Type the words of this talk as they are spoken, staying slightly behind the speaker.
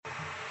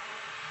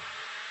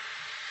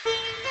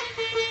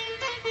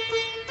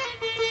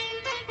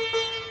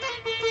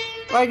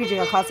Waheguru Ji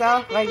Ka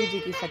Khalsa, Waheguru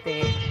Ji Ki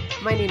Fateh.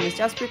 My name is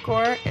Jaspreet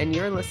Kaur, and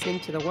you're listening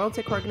to the World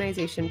Sikh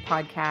Organization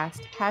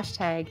podcast,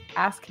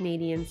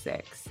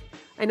 #AskCanadian6.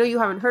 I know you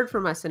haven't heard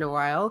from us in a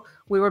while.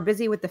 We were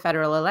busy with the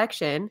federal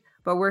election,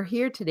 but we're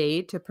here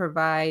today to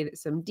provide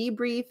some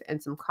debrief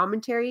and some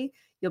commentary.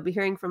 You'll be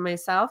hearing from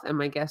myself and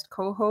my guest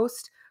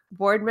co-host,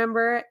 board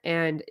member,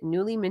 and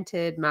newly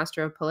minted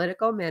Master of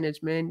Political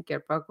Management,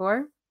 Kirpa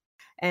Kaur.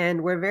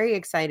 And we're very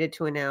excited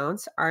to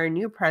announce our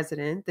new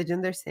president,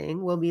 Tajinder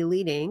Singh, will be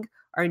leading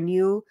our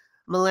new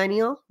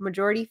millennial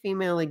majority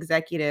female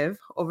executive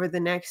over the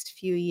next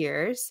few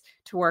years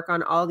to work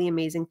on all the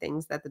amazing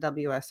things that the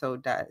WSO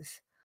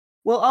does.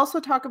 We'll also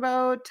talk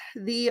about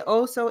the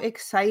oh so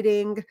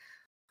exciting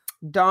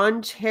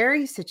Don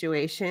Cherry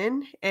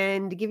situation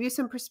and give you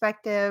some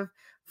perspective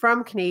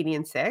from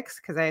Canadian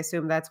Six, because I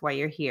assume that's why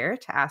you're here,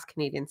 to ask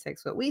Canadian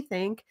Six what we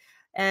think.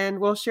 And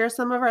we'll share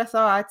some of our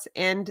thoughts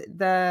and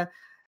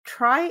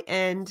try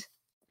and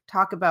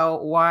talk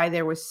about why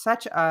there was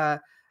such a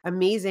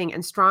amazing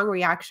and strong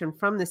reaction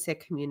from the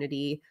Sikh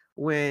community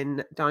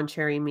when Don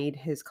Cherry made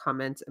his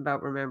comments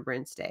about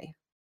Remembrance Day.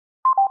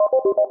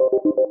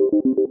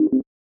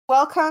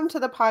 Welcome to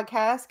the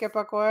podcast,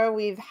 Kirpa Kaur.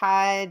 We've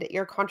had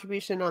your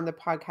contribution on the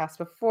podcast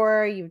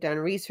before. You've done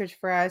research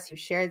for us. You've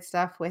shared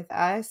stuff with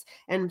us.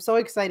 And I'm so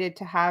excited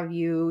to have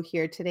you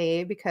here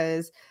today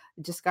because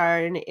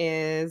Jaskarn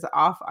is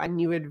off on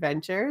new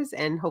adventures,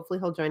 and hopefully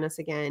he'll join us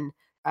again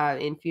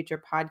in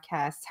future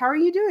podcasts. How are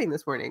you doing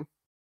this morning?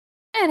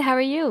 Good. How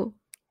are you?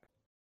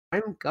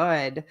 I'm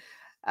good.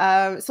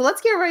 So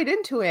let's get right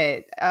into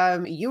it.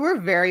 You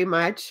were very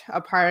much a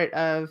part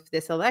of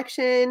this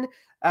election.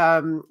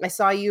 I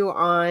saw you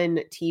on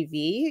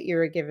TV. You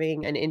were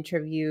giving an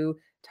interview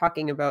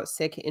talking about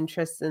Sikh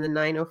interests in the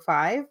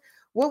 905.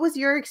 What was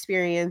your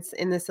experience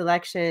in this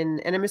election?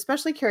 And I'm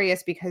especially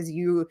curious because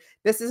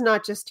this is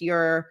not just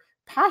your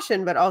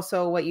passion, but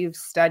also what you've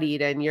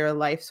studied and your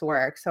life's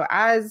work. So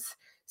as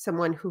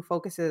someone who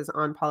focuses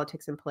on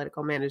politics and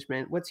political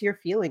management, what's your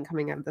feeling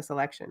coming out of this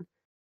election?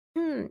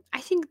 I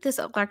think this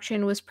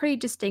election was pretty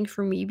distinct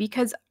for me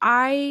because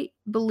I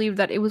believed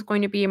that it was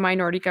going to be a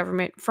minority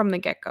government from the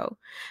get-go.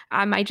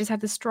 I just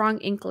had the strong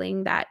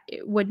inkling that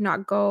it would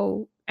not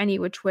go any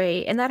which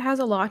way, and that has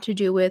a lot to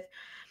do with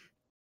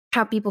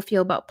how people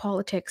feel about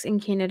politics in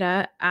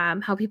Canada,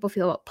 how people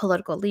feel about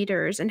political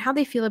leaders, and how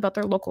they feel about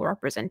their local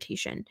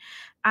representation.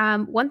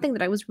 One thing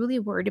that I was really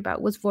worried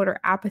about was voter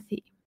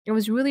apathy. I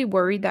was really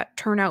worried that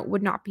turnout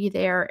would not be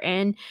there,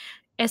 and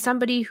as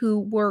somebody who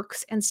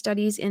works and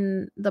studies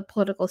in the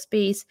political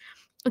space,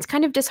 it's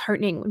kind of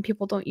disheartening when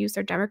people don't use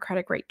their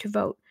democratic right to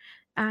vote.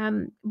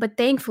 But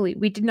thankfully,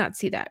 we did not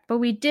see that. But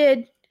we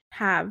did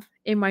have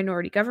a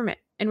minority government,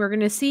 and we're going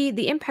to see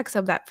the impacts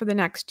of that for the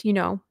next,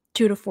 2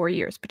 to 4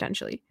 years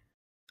potentially.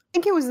 I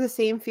think it was the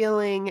same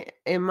feeling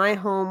in my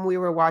home. We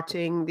were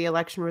watching the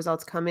election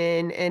results come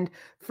in, and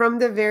from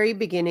the very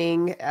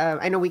beginning,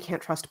 I know we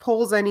can't trust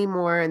polls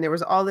anymore, and there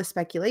was all this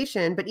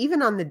speculation. But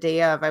even on the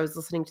day of, I was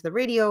listening to the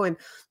radio, and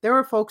there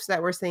were folks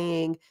that were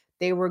saying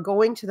they were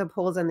going to the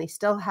polls and they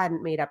still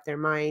hadn't made up their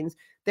minds.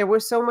 There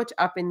was so much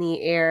up in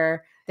the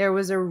air. There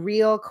was a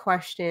real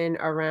question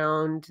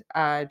around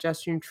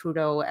Justin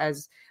Trudeau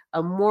as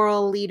a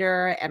moral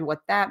leader and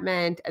what that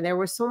meant. And there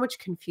was so much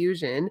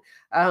confusion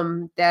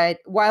that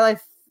while I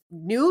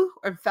knew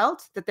or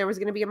felt that there was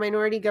going to be a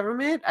minority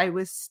government, I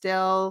was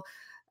still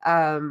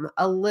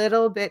a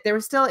little bit,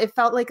 it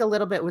felt like a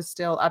little bit was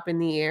still up in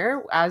the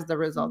air as the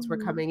results were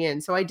coming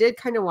in. So I did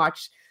kind of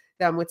watch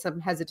them with some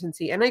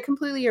hesitancy. And I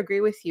completely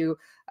agree with you.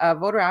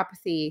 Voter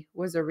apathy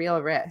was a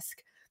real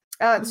risk.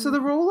 So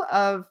the role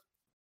of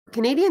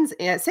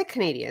Sikh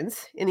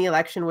Canadians in the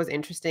election was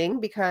interesting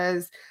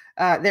because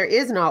there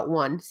is not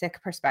one Sikh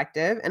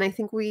perspective. And I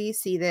think we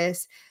see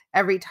this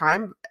every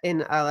time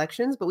in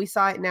elections, but we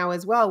saw it now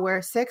as well,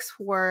 where Sikhs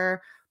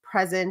were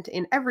present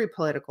in every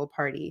political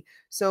party.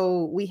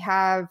 So we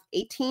have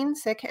 18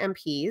 Sikh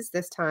MPs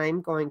this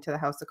time going to the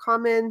House of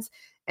Commons,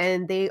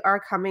 and they are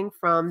coming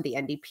from the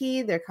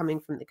NDP, they're coming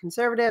from the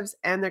Conservatives,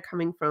 and they're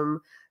coming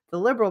from the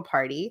Liberal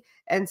Party.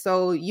 And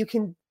so you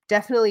can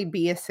definitely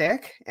be a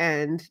Sikh,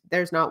 and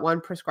there's not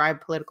one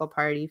prescribed political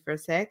party for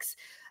Sikhs.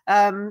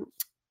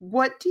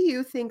 What do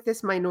you think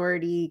this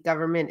minority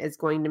government is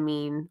going to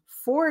mean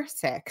for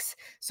Sikhs?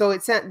 So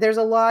there's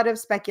a lot of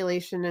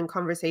speculation and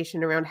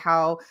conversation around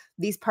how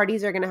these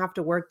parties are going to have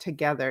to work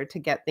together to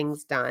get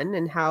things done,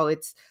 and how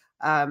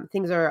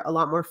things are a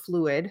lot more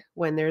fluid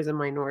when there's a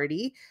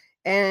minority.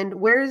 And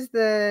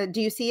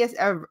do you see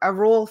a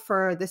role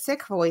for the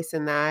Sikh voice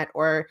in that,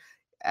 or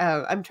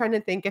I'm trying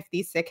to think if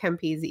these Sikh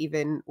MPs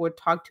even would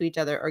talk to each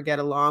other or get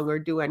along or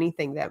do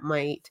anything that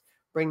might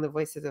bring the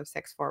voices of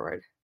Sikhs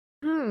forward.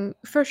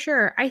 For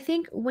sure. I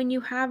think when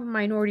you have a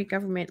minority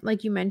government,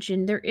 like you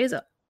mentioned, there is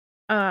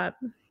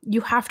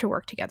you have to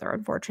work together,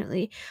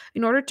 unfortunately.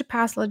 In order to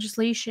pass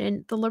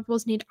legislation, the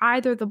Liberals need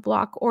either the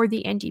Bloc or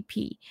the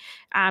NDP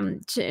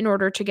in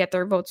order to get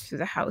their votes through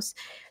the House.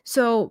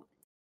 So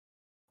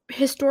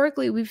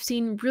historically, we've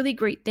seen really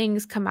great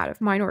things come out of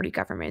minority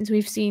governments.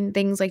 We've seen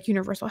things like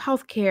universal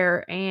health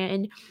care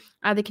and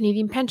the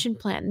Canadian Pension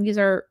Plan. These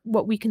are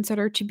what we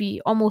consider to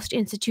be almost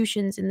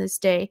institutions in this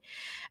day.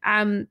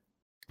 Um,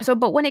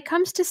 but when it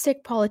comes to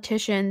sick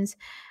politicians,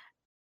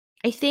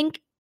 I think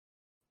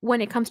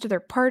when it comes to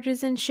their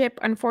partisanship,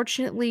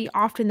 unfortunately,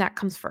 often that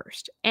comes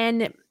first.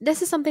 And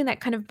this is something that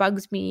kind of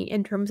bugs me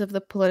in terms of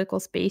the political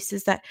space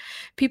is that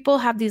people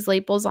have these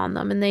labels on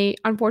them and they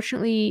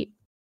unfortunately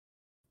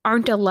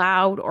aren't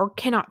allowed or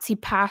cannot see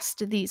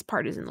past these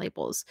partisan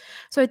labels.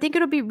 So I think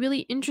it'll be really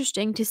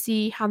interesting to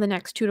see how the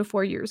next 2 to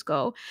 4 years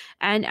go.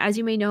 And as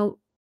you may know,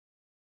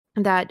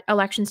 that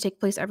elections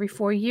take place every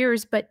 4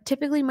 years, but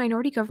typically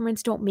minority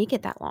governments don't make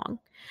it that long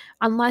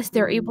unless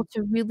they're able Mhm.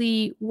 to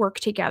really work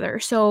together.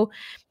 So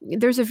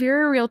there's a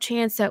very real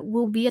chance that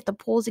we'll be at the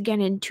polls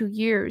again in 2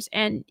 years.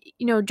 And,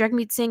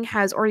 Jagmeet Singh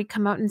has already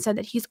come out and said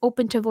that he's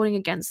open to voting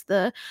against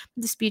the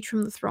speech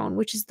from the throne,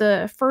 which is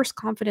the first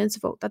confidence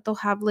vote that they'll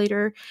have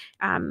later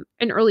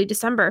in early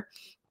December.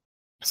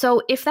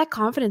 So if that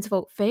confidence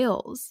vote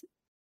fails,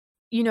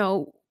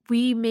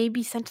 we may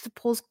be sent to the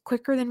polls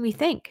quicker than we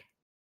think.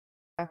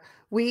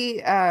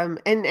 We and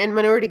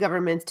minority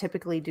governments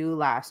typically do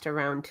last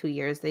around 2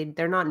 years.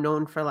 They're not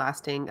known for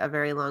lasting a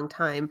very long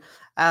time.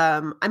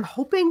 I'm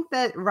hoping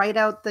that right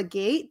out the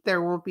gate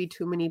there won't be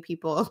too many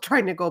people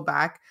trying to go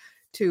back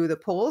to the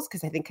polls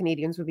because I think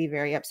Canadians would be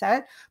very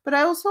upset. But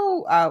I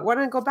also want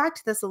to go back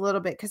to this a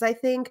little bit because I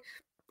think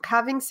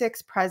having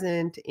six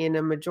present in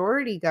a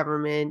majority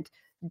government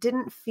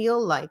didn't feel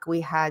like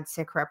we had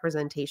Sikh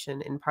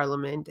representation in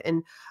parliament.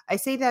 And I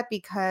say that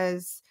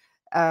because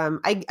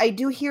I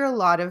do hear a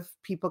lot of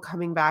people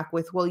coming back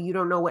with, well, you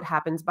don't know what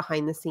happens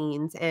behind the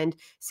scenes. And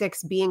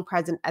six being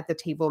present at the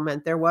table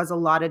meant there was a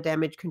lot of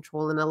damage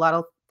control and a lot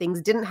of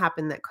things didn't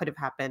happen that could have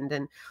happened.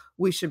 And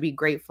we should be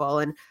grateful.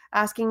 And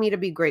asking me to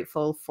be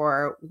grateful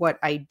for what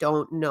I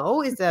don't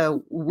know is a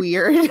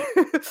weird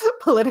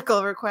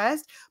political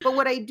request. But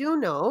what I do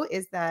know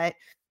is that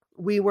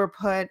we were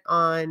put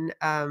on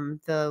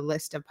the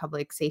list of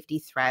public safety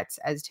threats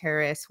as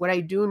terrorists. What I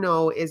do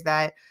know is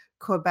that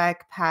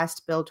Quebec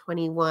passed Bill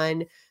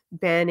 21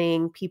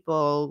 banning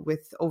people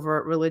with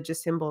overt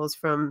religious symbols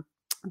from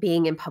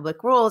being in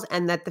public roles,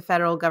 and that the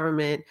federal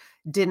government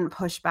didn't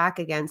push back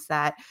against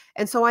that.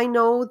 And so I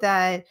know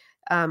that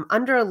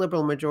under a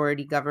Liberal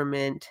majority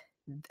government,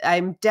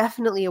 I'm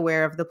definitely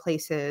aware of the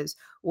places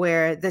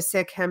where the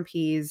Sikh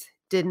MPs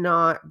did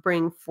not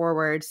bring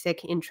forward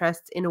Sikh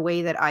interests in a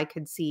way that I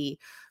could see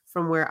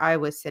from where I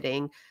was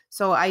sitting.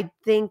 So I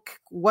think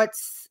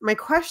what's my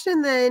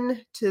question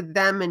then to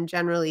them and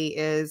generally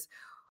is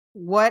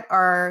what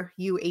are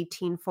you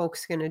 18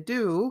 folks going to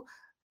do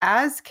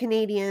as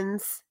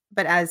Canadians,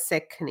 but as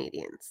Sikh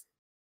Canadians?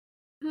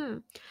 Hmm.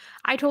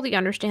 I totally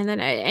understand that.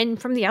 And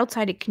from the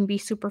outside, it can be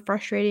super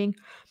frustrating.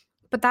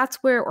 But that's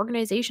where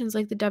organizations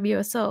like the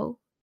WSO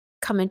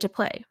come into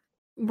play.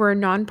 We're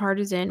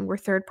nonpartisan, we're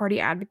third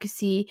party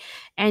advocacy,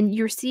 and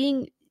you're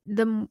seeing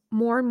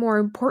more and more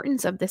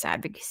importance of this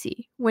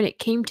advocacy when it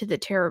came to the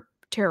terror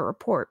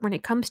report, when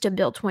it comes to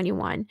Bill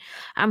 21.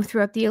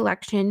 Throughout the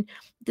election,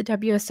 the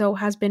WSO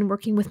has been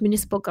working with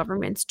municipal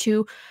governments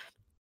to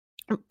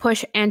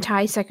push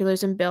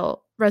anti-secularism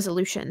bill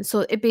resolution.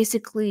 So it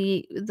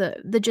basically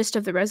the gist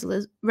of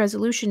the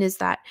resolution is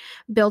that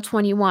Bill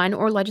 21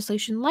 or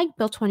legislation like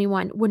Bill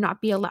 21 would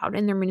not be allowed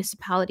in their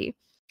municipality.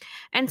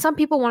 And some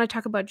people want to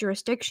talk about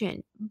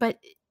jurisdiction, but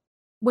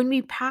when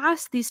we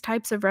pass these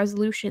types of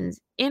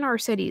resolutions in our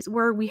cities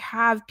where we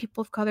have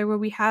people of color, where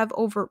we have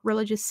overt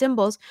religious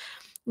symbols,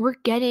 we're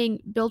getting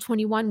Bill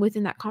 21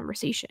 within that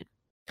conversation.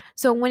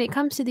 So when it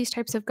comes to these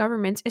types of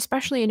governments,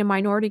 especially in a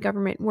minority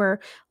government where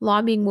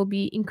lobbying will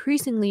be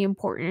increasingly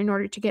important in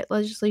order to get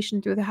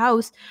legislation through the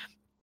House,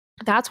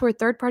 that's where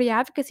third-party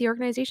advocacy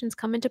organizations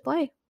come into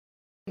play.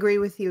 Agree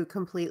with you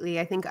completely.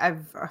 I think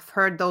I've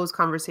heard those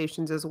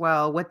conversations as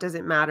well. What does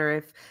it matter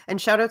if, and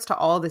shout outs to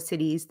all the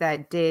cities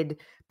that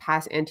did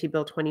pass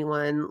anti-Bill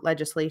 21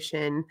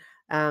 legislation.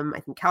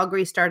 I think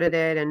Calgary started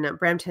it and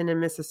Brampton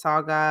and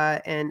Mississauga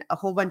and a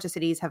whole bunch of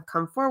cities have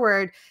come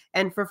forward.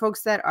 And for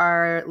folks that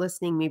are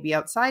listening maybe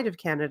outside of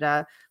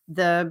Canada,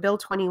 the Bill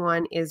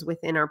 21 is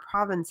within our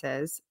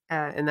provinces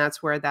and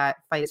that's where that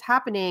fight is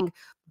happening.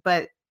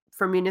 But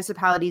for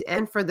municipalities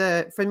and for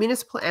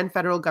municipal and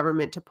federal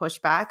government to push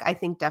back, I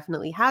think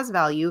definitely has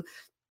value.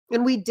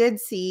 And we did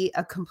see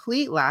a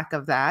complete lack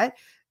of that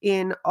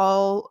in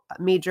all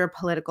major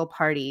political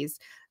parties.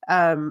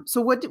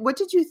 So what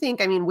did you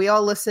think? I mean, we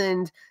all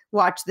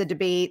watched the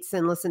debates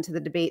and listened to the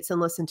debates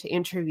and listened to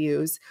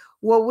interviews.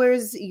 What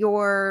was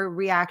your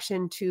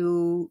reaction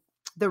to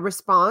the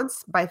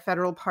response by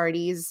federal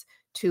parties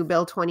to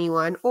Bill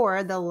 21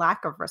 or the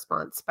lack of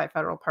response by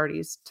federal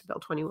parties to Bill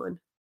 21?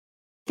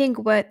 I think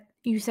what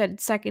you said,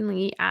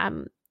 secondly,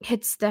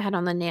 hits the head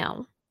on the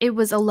nail. It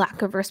was a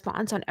lack of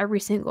response on every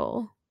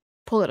single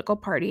political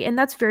party, and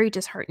that's very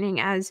disheartening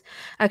as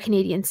a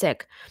Canadian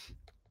Sikh.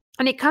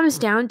 And it comes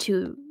down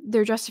to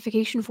their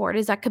justification for it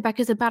is that Quebec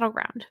is a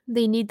battleground.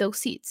 They need those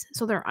seats,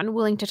 so they're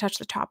unwilling to touch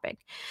the topic.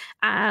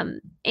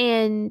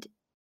 And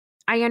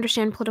I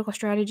understand political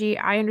strategy.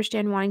 I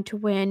understand wanting to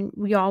win.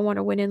 We all want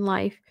to win in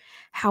life.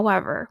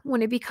 However,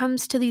 when it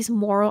becomes to these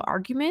moral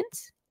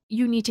arguments,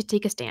 you need to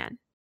take a stand.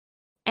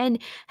 And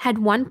had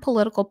one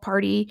political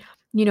party,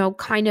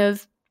 kind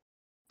of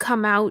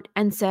come out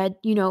and said,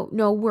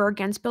 no, we're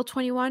against Bill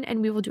 21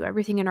 and we will do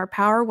everything in our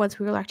power once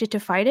we were elected to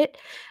fight it,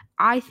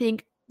 I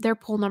think their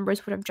poll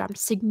numbers would have jumped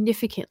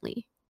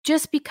significantly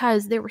just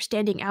because they were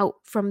standing out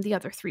from the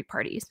other three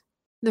parties,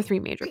 the three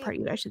major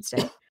parties, I should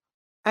say.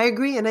 I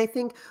agree. And I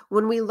think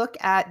when we look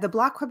at the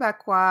Bloc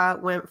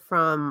Québécois went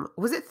from,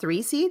 was it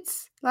 3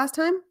 seats last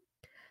time?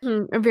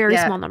 A very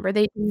Yeah. small number.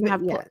 They didn't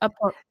have Yeah.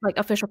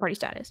 official party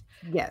status.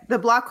 Yeah. The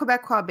Bloc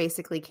Québécois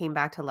basically came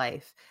back to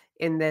life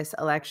in this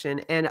election.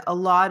 And a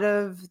lot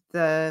of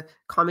the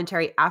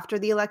commentary after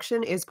the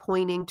election is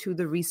pointing to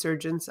the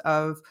resurgence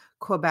of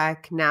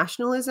Quebec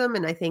nationalism.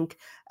 And I think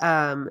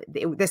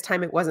this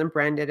time it wasn't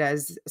branded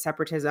as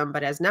separatism,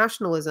 but as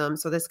nationalism.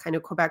 So this kind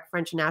of Quebec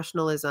French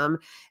nationalism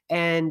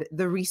and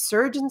the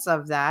resurgence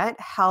of that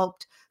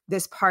helped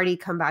this party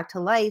come back to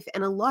life.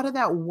 And a lot of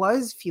that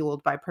was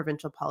fueled by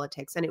provincial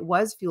politics and it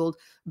was fueled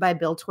by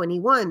Bill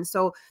 21.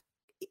 So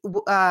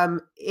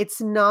it's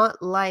not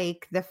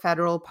like the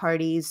federal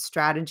party's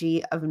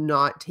strategy of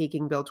not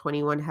taking Bill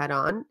 21 head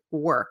on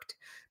worked,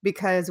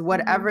 because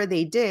whatever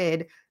they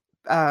did,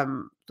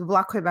 the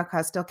Bloc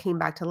Québécois still came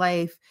back to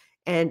life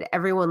and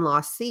everyone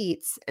lost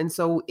seats. And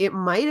so it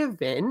might have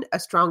been a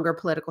stronger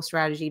political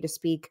strategy to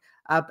speak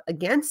up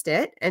against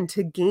it and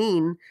to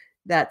gain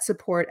that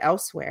support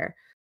elsewhere.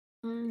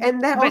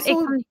 And that But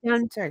also,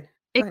 sorry.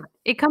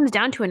 it comes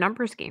down to a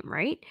numbers game,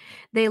 right?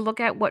 They look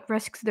at what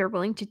risks they're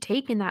willing to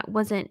take, and that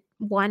wasn't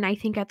one, I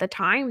think, at the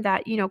time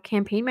that,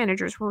 campaign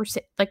managers were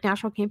like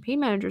national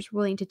campaign managers were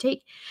willing to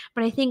take.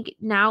 But I think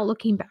now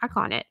looking back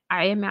on it,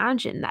 I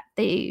imagine that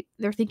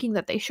they're thinking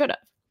that they should have.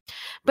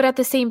 But at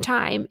the same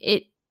time,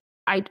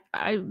 I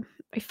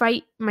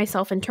fight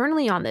myself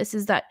internally on this,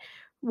 is that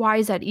why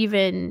is that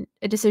even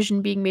a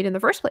decision being made in the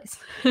first place?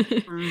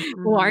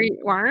 Why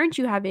aren't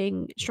you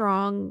having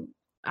strong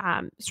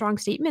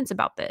statements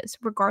about this,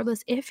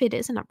 regardless if it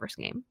is a numbers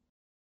game?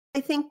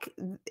 I think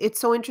it's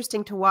so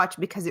interesting to watch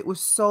because it was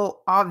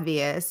so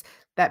obvious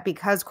that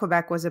because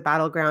Quebec was a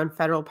battleground,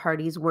 federal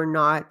parties were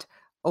not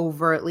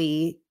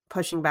overtly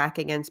pushing back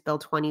against Bill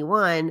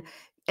 21.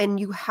 And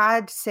you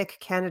had sick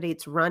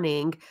candidates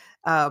running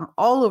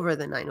all over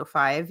the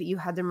 905. You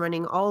had them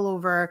running all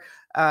over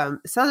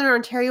Southern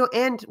Ontario,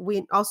 and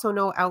we also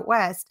know out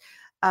west.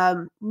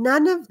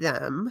 None of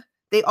them,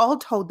 they all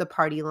toed the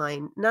party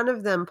line. None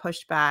of them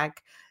pushed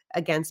back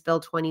against Bill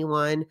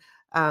 21.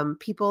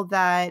 People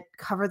that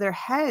cover their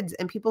heads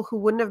and people who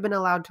wouldn't have been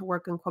allowed to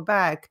work in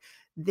Quebec,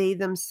 they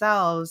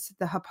themselves,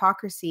 the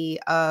hypocrisy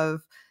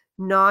of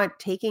not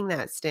taking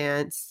that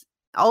stance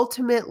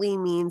ultimately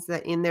means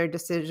that in their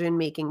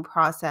decision-making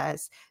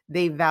process,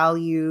 they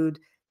valued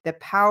the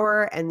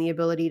power and the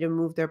ability to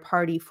move their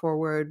party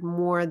forward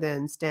more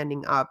than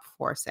standing up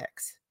for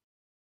 6.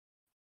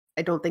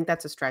 I don't think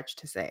that's a stretch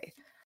to say.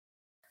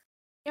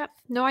 Yep.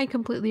 No, I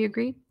completely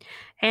agree.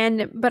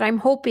 But I'm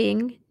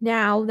hoping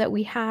now that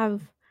we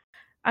have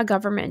a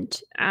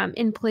government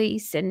in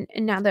place, and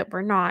now that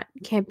we're not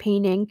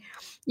campaigning,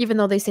 even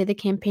though they say the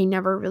campaign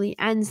never really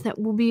ends, that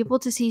we'll be able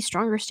to see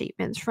stronger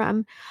statements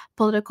from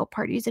political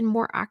parties and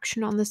more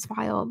action on this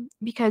file.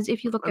 Because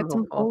if you look I'm at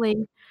some hopeful.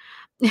 polling,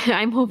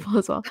 I'm hopeful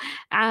as well.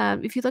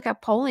 If you look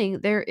at polling,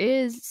 there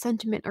is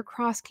sentiment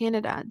across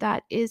Canada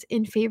that is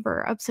in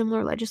favor of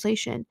similar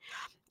legislation.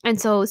 And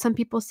so some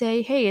people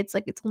say, hey, it's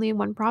only in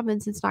one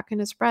province, it's not going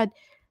to spread.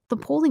 The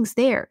polling's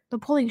there. The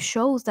polling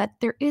shows that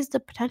there is the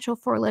potential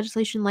for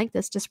legislation like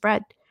this to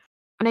spread.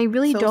 And I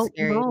really So don't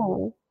scary.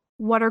 know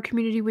what our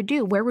community would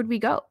do. Where would we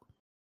go?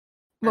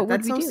 What would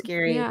That's we so do?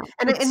 scary. Yeah,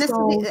 And it's this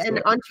so and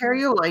scary.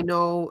 Ontario, I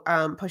know,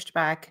 pushed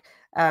back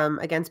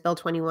against Bill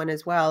 21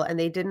 as well, and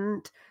they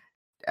didn't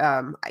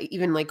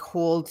even like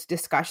hold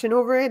discussion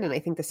over it. And I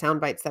think the sound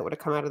bites that would have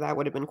come out of that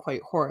would have been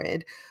quite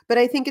horrid. But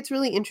I think it's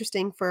really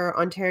interesting for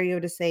Ontario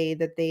to say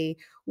that they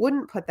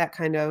wouldn't put that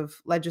kind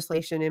of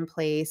legislation in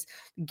place,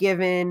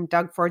 given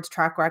Doug Ford's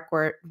track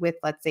record with,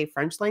 let's say,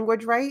 French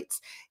language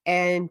rights.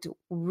 And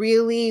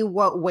really,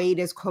 what weight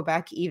is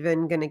Quebec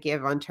even going to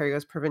give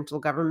Ontario's provincial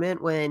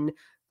government when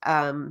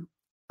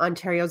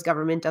Ontario's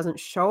government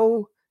doesn't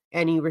show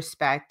any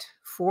respect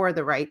for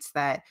the rights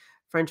that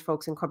French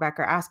folks in Quebec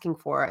are asking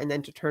for, and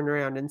then to turn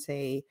around and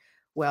say,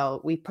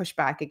 well, we push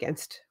back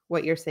against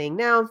what you're saying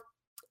now.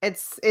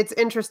 It's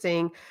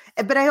interesting.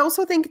 But I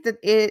also think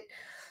that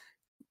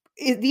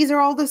these are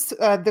all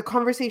the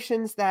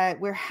conversations that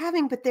we're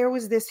having, but there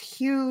was this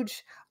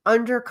huge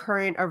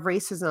undercurrent of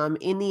racism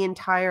in the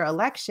entire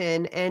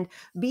election. And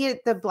be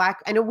it the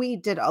Black, I know we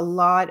did a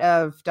lot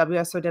of,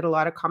 WSO did a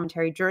lot of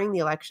commentary during the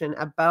election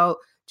about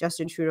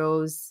Justin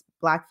Trudeau's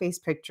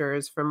blackface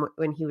pictures from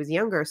when he was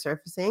younger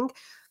surfacing.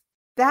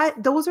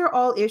 Those are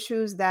all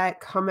issues that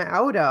come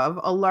out of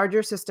a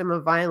larger system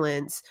of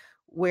violence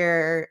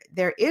where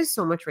there is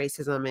so much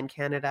racism in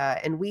Canada,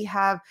 and we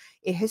have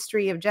a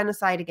history of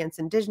genocide against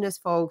Indigenous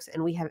folks,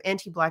 and we have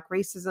anti-Black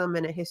racism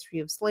and a history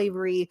of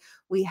slavery.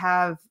 We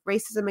have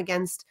racism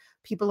against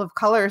people of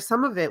color,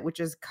 some of it which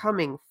is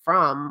coming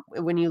from,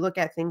 when you look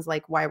at things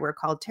like why we're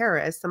called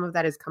terrorists, some of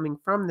that is coming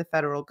from the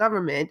federal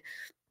government.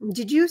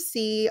 Did you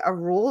see a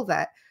role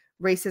that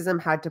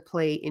racism had to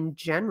play in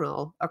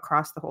general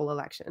across the whole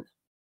election?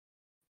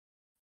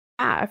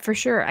 Yeah, for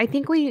sure. I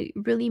think we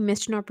really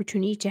missed an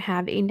opportunity to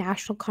have a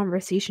national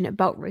conversation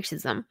about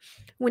racism.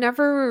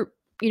 Whenever,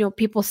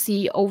 people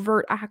see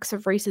overt acts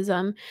of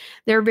racism,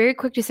 they're very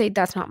quick to say,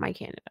 that's not my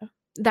Canada.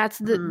 That's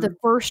the Mhm.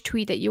 first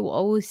tweet that you will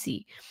always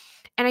see.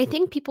 And I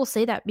think people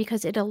say that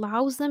because it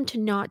allows them to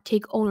not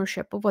take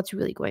ownership of what's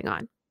really going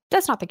on.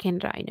 That's not the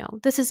Canada I know.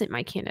 This isn't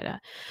my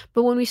Canada.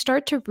 But when we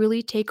start to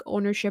really take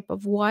ownership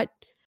of what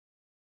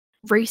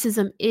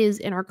racism is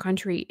in our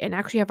country and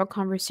actually have a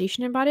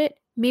conversation about it,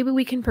 maybe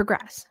we can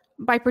progress.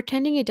 By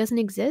pretending it doesn't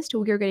exist,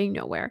 we are getting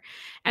nowhere.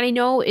 And I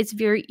know it's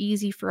very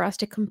easy for us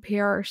to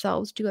compare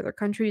ourselves to other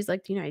countries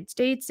like the United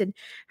States and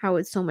how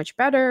it's so much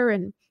better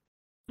and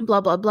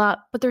blah, blah, blah.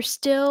 But there's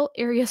still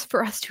areas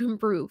for us to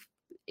improve.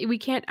 We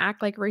can't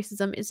act like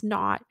racism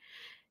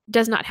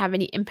does not have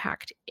any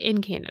impact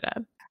in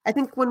Canada. I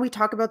think when we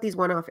talk about these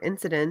one-off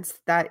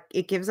incidents, that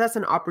it gives us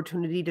an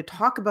opportunity to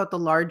talk about the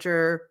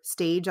larger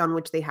stage on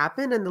which they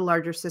happen and the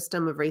larger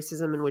system of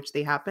racism in which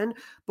they happen,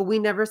 but we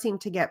never seem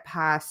to get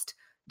past,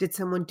 did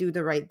someone do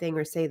the right thing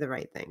or say the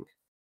right thing?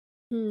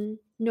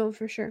 No,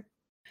 for sure.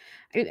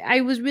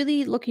 I was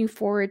really looking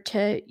forward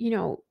to,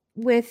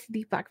 with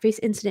the blackface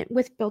incident,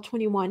 with Bill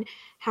 21,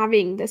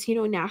 having this,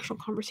 national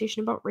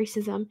conversation about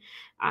racism.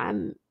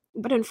 Um,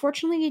 but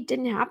unfortunately, it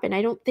didn't happen.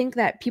 I don't think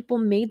that people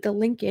made the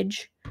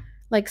linkage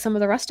like some of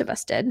the rest of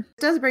us did.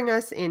 Does bring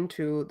us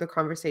into the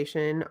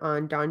conversation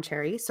on Don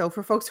Cherry. So,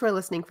 for folks who are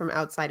listening from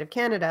outside of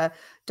Canada,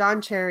 Don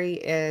Cherry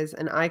is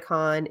an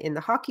icon in the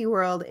hockey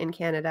world in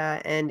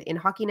Canada. And in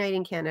Hockey Night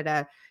in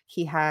Canada,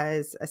 he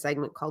has a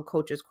segment called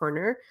Coach's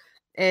Corner.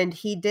 And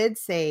he did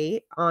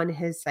say on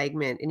his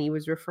segment, and he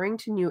was referring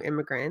to new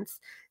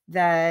immigrants,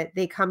 that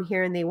they come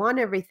here and they want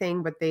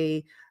everything, but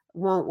they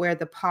won't wear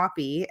the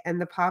poppy. And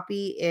the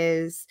poppy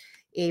is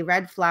a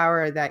red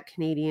flower that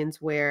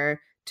Canadians wear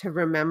to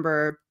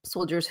remember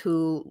soldiers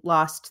who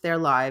lost their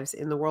lives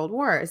in the world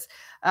wars.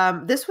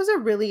 This was a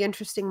really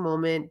interesting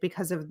moment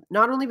because of,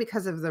 not only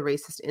because of the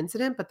racist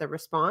incident, but the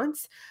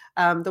response.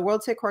 The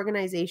World Sikh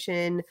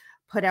Organization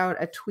put out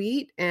a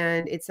tweet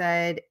and it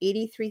said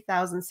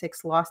 83,000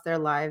 Sikhs lost their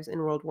lives in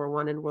World War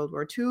I and World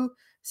War II.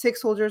 Sikh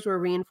soldiers were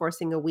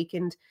reinforcing a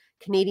weakened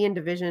Canadian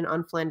division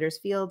on Flanders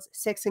Fields.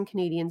 Sikhs and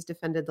Canadians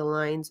defended the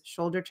lines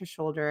shoulder to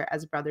shoulder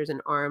as brothers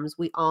in arms.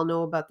 We all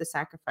know about the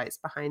sacrifice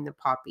behind the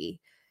poppy.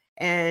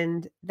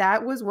 And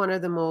that was one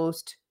of the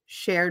most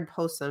shared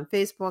posts on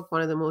Facebook,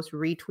 one of the most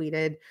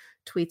retweeted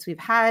tweets we've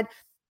had.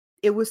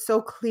 It was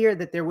so clear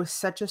that there was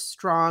such a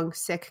strong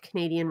Sikh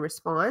Canadian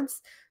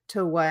response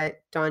to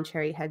what Don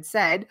Cherry had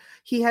said.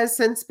 He has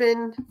since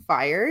been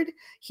fired.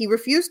 He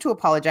refused to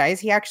apologize.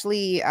 He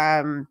actually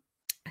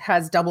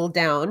has doubled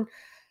down.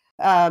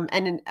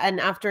 And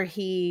after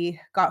he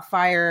got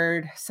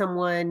fired,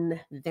 someone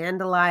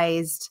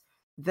vandalized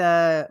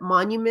the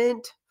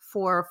monument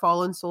for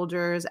fallen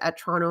soldiers at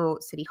Toronto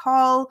City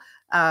Hall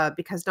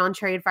because Don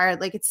Cherry had fired.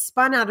 Like, it's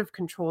spun out of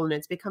control and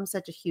it's become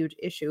such a huge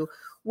issue.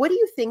 What do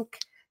you think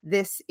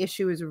this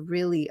issue is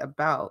really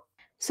about?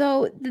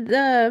 So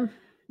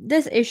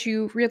this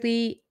issue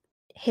really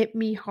hit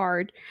me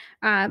hard.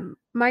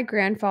 My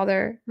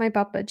grandfather, my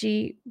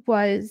papaji,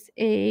 was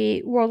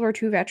a World War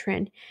II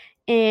veteran,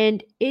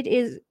 and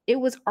it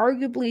was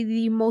arguably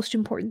the most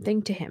important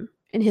thing to him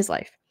in his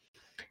life.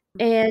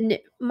 And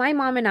my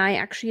mom and I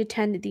actually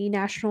attend the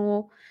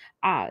national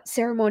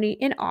ceremony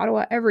in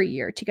Ottawa every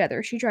year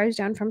together. She drives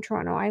down from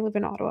Toronto. I live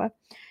in Ottawa,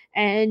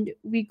 and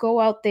we go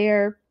out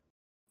there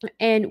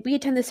and we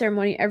attend the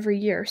ceremony every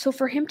year. So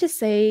for him to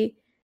say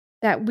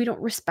that we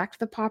don't respect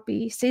the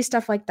poppy, say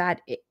stuff like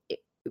that,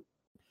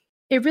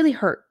 it really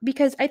hurt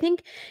because I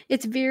think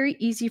it's very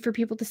easy for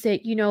people to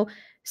say,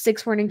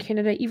 6 weren't in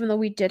Canada, even though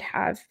we did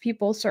have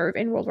people serve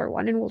in World War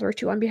One and World War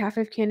II on behalf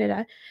of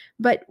Canada.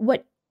 But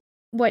what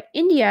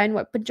India and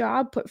what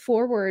Punjab put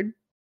forward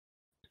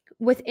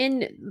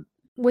within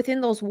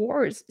within those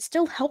wars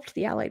still helped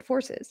the Allied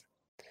forces.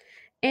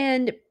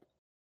 And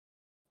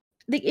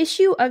the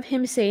issue of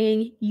him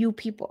saying "you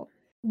people,"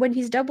 when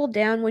he's doubled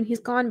down, when he's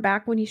gone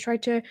back, when he's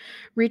tried to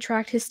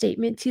retract his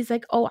statements, he's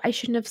like, "Oh, I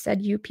shouldn't have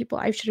said you people.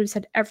 I should have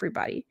said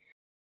everybody."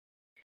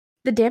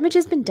 The damage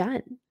has been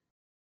done.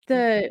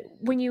 The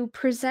When you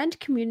present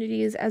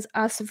communities as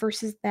us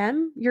versus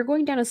them, you're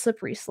going down a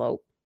slippery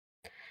slope.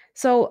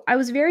 So, I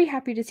was very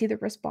happy to see the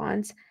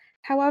response.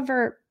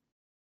 However,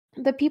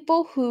 the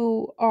people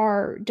who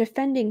are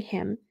defending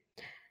him,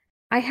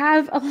 I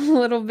have a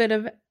little bit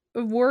of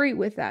worry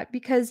with that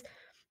because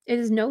it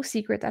is no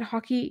secret that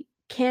hockey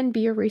can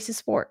be a racist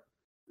sport.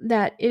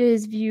 that it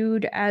is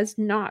viewed as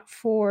not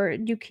for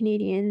new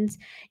Canadians.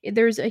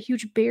 There's a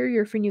huge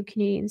barrier for new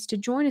Canadians to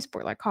join a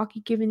sport like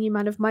hockey, given the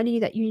amount of money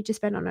that you need to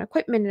spend on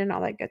equipment and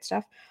all that good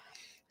stuff.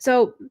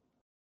 So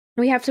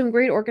we have some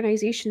great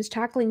organizations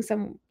tackling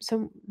some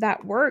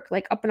that work,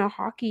 like Up in a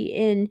Hockey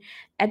in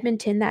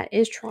Edmonton, that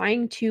is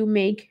trying to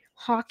make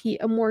hockey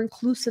a more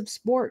inclusive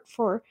sport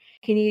for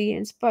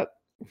Canadians. But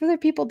for the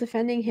people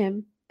defending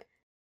him,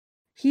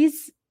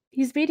 he's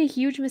made a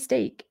huge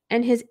mistake,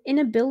 and his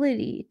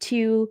inability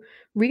to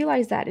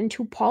realize that and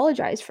to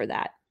apologize for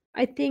that,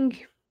 I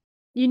think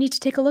you need to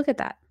take a look at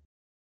that.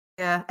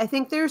 Yeah, I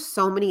think there's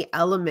so many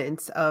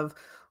elements of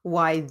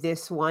why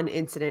this one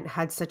incident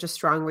had such a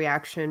strong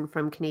reaction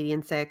from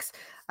Canadian Six.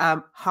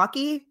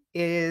 Hockey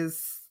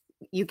is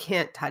you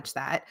can't touch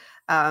that.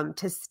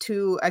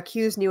 To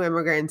accuse new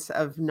immigrants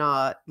of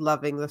not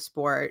loving the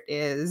sport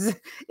is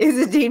is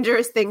a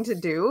dangerous thing to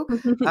do.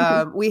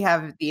 We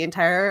have the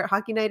entire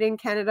hockey night in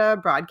Canada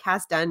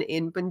broadcast done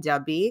in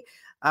Punjabi.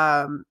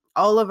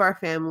 All of our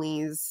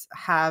families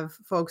have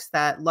folks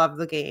that love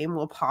the game,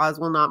 will pause,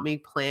 will not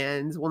make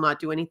plans, will not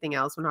do anything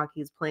else when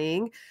hockey is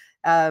playing.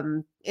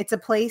 It's a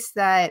place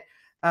that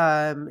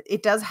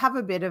it does have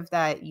a bit of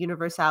that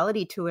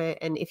universality to it.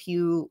 And if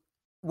you,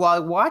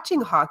 while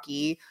watching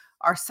hockey,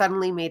 are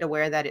suddenly made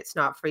aware that it's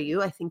not for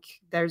you, I think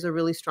there's a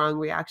really strong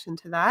reaction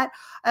to that.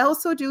 I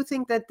also do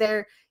think that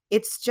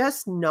it's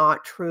just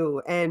not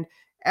true. And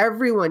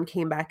everyone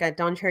came back at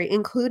Don Cherry,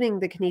 including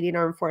the Canadian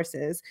Armed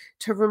Forces,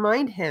 to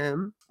remind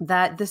him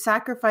that the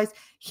sacrifice,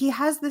 he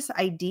has this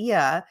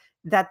idea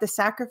that the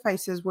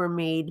sacrifices were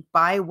made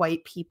by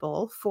white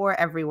people for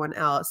everyone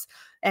else.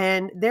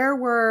 And there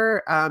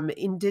are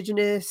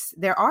Indigenous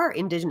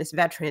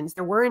veterans,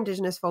 there were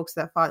Indigenous folks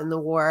that fought in the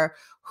war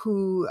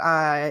who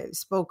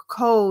spoke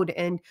code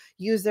and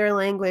used their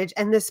language,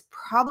 and this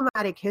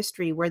problematic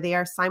history where they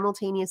are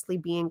simultaneously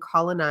being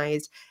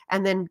colonized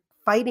and then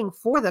fighting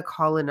for the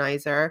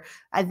colonizer,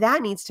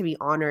 that needs to be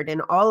honored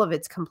in all of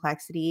its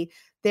complexity.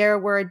 There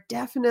were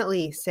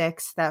definitely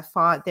Sikhs that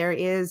fought. There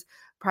is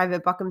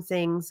Private Buckham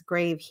Singh's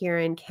grave here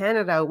in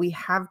Canada. We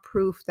have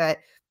proof that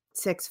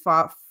Sikhs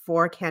fought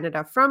for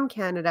Canada from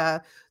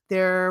Canada.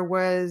 There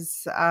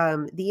was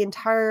the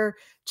entire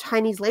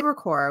Chinese Labor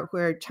Corps,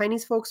 where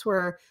Chinese folks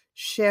were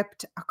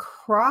shipped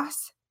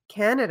across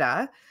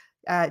Canada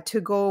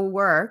to go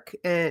work,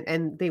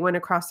 and they went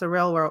across the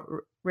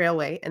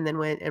railway and then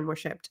went and were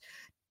shipped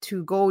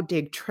to go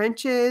dig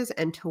trenches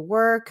and to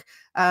work.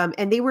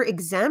 And they were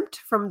exempt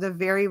from the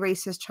very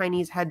racist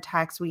Chinese head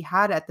tax we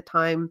had at the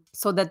time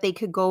so that they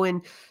could go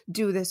and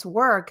do this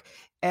work.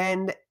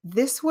 And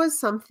this was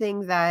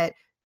something that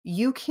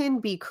you can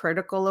be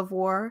critical of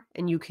war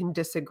and you can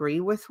disagree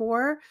with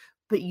war,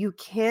 but you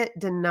can't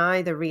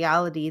deny the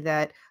reality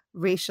that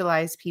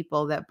racialized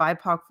people, that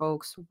BIPOC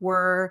folks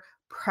were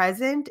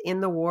present in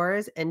the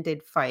wars and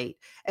did fight.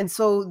 And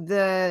so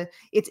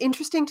it's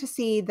interesting to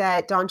see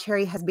that Don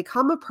Cherry has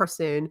become a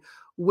person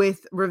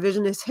with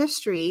revisionist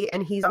history,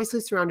 and he's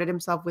obviously surrounded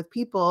himself with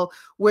people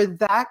where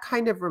that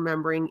kind of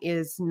remembering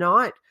is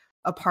not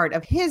a part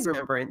of his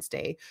Remembrance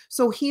Day.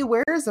 So he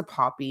wears a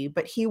poppy,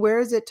 but he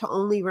wears it to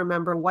only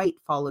remember white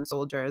fallen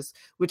soldiers,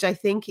 which I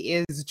think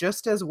is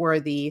just as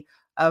worthy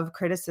of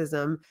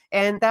criticism.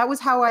 And that was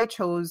how I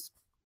chose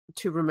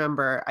to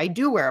remember. I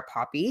do wear a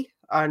poppy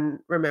on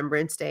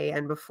Remembrance Day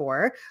and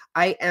before.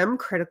 I am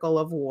critical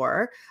of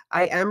war.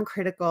 I am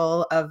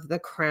critical of the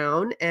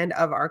crown and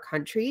of our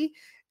country.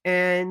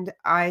 And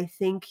I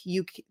think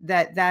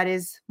that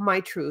is my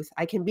truth.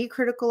 I can be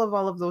critical of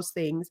all of those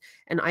things.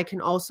 And I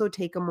can also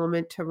take a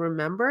moment to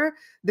remember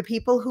the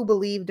people who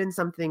believed in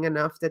something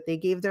enough that they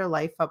gave their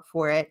life up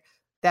for it.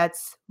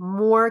 That's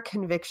more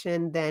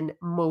conviction than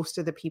most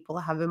of the people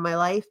have in my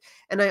life.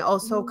 And I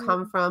also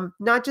come from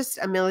not just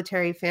a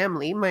military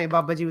family. My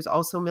Babaji was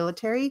also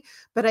military,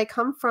 but I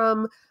come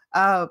from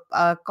a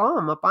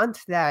Qawm, a Pant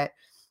that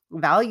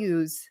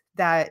values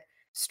that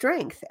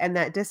strength and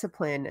that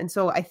discipline. And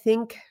so I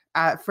think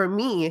for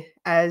me,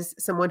 as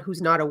someone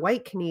who's not a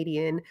white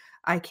Canadian,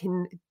 I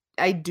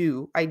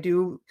do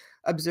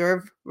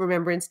observe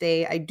Remembrance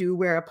Day. I do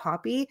wear a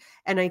poppy,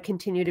 and I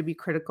continue to be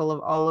critical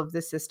of all of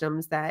the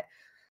systems that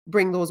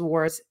bring those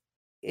wars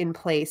in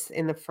place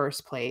in the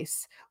first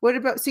place. What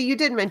about, so you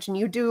did mention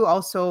you do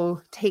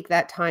also take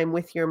that time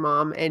with your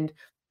mom, and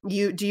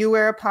do you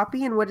wear a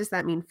poppy, and what does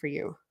that mean for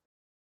you?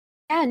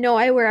 Yeah, no,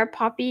 I wear a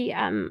poppy.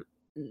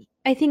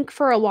 I think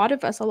for a lot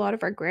of us, a lot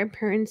of our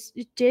grandparents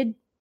did,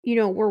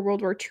 were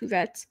World War II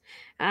vets.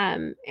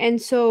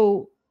 And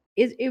so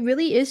it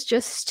really is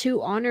just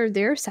to honor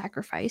their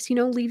sacrifice,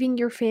 leaving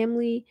your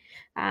family.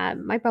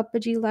 My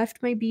Papaji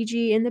left my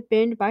BG in the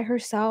bin by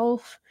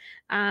herself,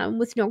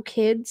 with no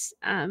kids.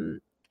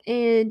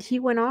 And he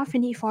went off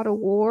and he fought a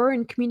war,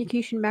 and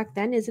communication back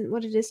then isn't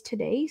what it is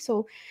today.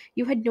 So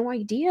you had no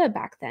idea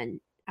back then,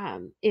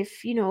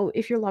 if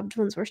your loved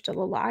ones were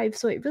still alive.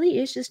 So it really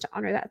is just to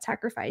honor that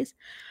sacrifice.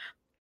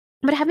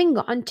 But having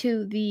gone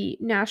to the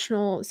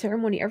national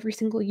ceremony every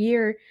single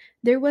year,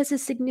 there was a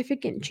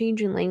significant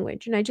change in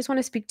language, and I just want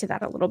to speak to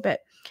that a little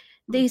bit.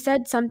 They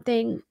said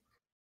something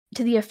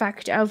to the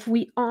effect of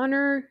we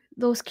honor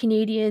those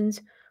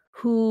Canadians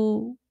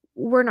who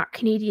were not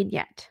Canadian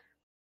yet,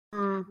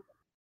 Mm,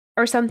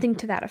 or something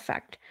to that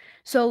effect.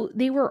 So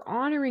they were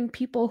honoring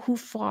people who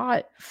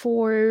fought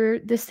for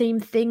the same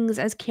things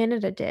as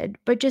Canada did,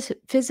 but just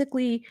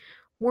physically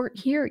weren't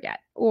here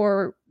yet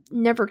or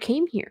never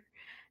came here.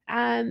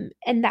 And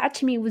that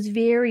to me was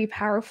very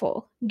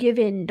powerful,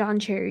 given Don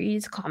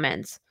Cherry's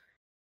comments,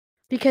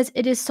 because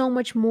it is so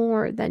much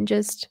more than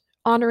just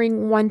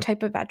honoring one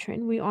type of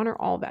veteran. We honor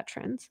all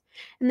veterans.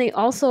 And they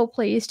also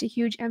placed a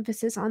huge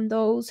emphasis on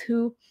those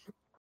who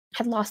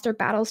had lost their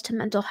battles to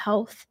mental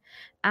health,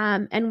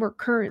 and were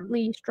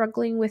currently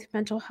struggling with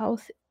mental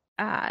health,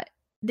 uh,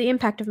 the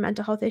impact of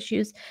mental health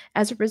issues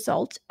as a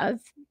result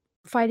of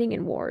fighting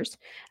in wars.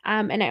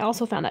 And I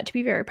also found that to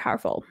be very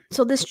powerful.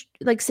 So this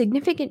like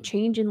significant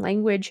change in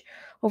language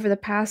over the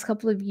past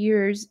couple of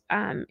years,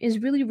 is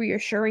really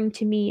reassuring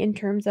to me in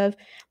terms of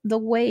the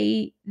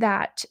way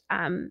that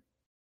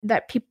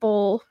that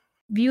people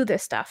view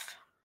this stuff.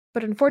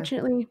 But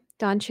unfortunately,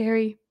 Don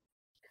Cherry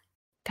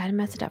kind of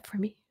messed it up for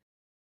me.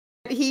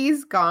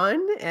 he's gone,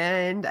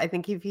 and I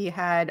think if he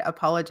had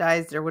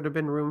apologized, there would have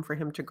been room for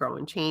him to grow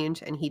and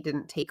change, and he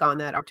didn't take on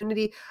that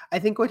opportunity. I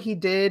think what he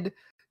did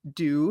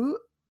do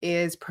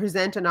is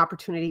present an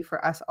opportunity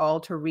for us all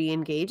to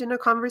re-engage in a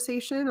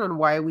conversation on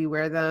why we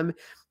wear them.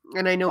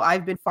 And I know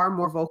I've been far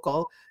more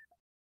vocal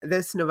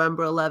this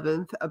November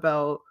 11th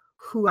about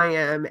who I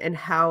am and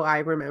how I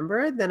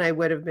remember than I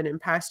would have been in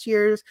past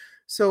years.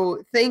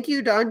 So thank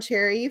you, Don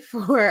Cherry,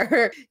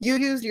 for you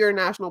used your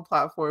national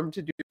platform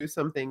to do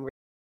something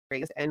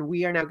race, and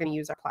we are now going to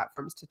use our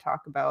platforms to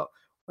talk about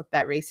what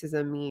that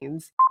racism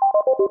means.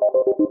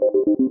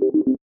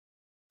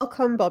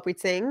 Welcome, Balpreet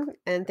Singh,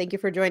 and thank you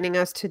for joining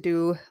us to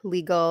do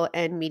legal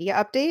and media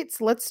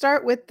updates. Let's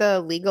start with the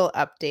legal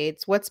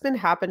updates. What's been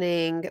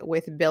happening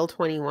with Bill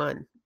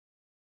 21?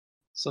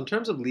 So in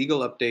terms of legal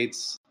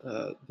updates,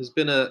 there's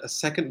been a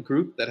second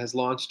group that has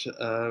launched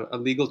a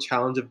legal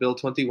challenge of Bill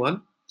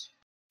 21.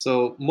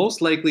 So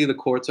most likely the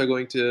courts are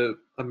going to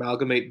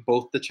amalgamate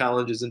both the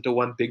challenges into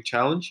one big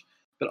challenge.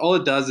 But all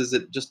it does is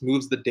it just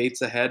moves the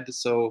dates ahead.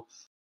 So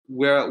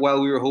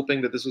while we were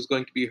hoping that this was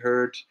going to be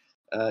heard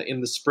in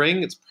the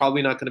spring, it's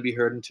probably not going to be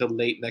heard until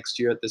late next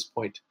year at this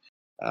point.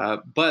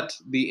 But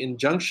the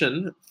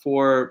injunction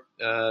for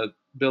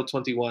Bill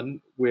 21,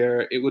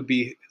 where it would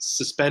be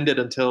suspended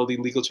until the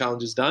legal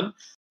challenge is done,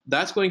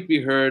 that's going to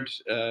be heard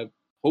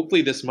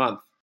hopefully this month.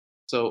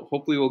 So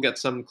hopefully we'll get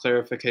some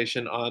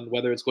clarification on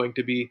whether it's going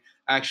to be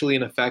actually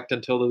in effect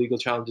until the legal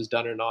challenge is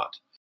done or not.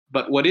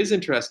 But what is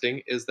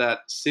interesting is that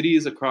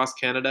cities across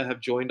Canada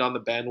have joined on the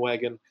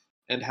bandwagon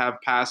and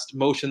have passed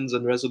motions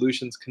and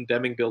resolutions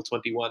condemning Bill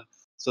 21.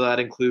 So that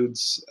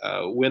includes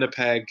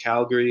Winnipeg,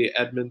 Calgary,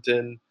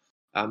 Edmonton,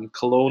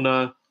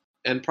 Kelowna,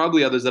 and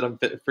probably others that I'm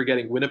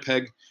forgetting,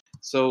 Winnipeg.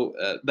 So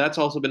that's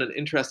also been an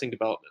interesting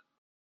development.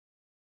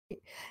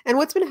 And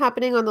what's been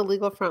happening on the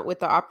legal front with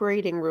the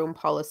operating room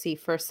policy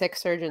for sick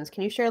surgeons?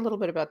 Can you share a little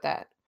bit about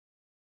that?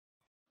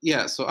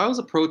 Yeah, so I was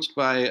approached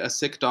by a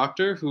sick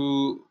doctor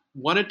who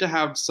wanted to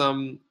have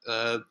some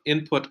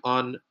input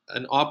on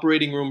an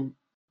operating room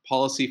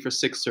policy for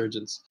sick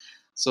surgeons.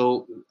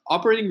 So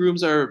operating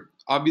rooms are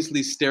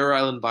obviously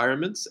sterile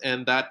environments,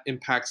 and that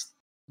impacts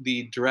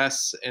the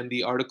dress and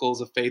the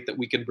articles of faith that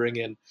we can bring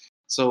in.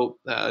 So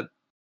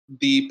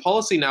the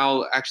policy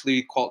now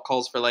actually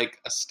calls for like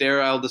a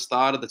sterile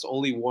dastada that's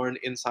only worn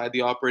inside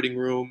the operating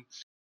room.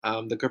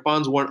 The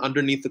kirpan's worn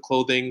underneath the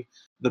clothing.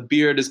 The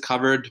beard is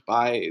covered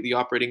by the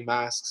operating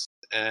masks,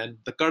 and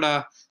the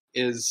kada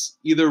is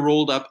either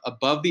rolled up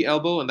above the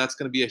elbow, and that's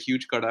going to be a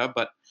huge kada.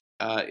 But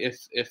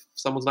if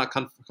someone's not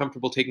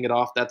comfortable taking it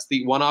off, that's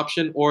the one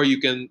option, or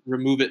you can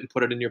remove it and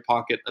put it in your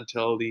pocket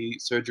until the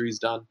surgery is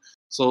done.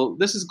 So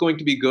this is going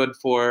to be good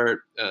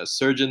for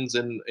surgeons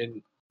in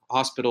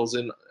hospitals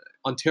in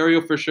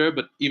Ontario for sure,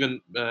 but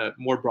even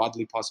more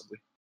broadly possibly.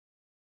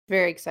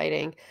 Very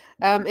exciting.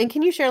 And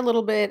can you share a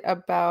little bit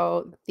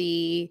about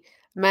the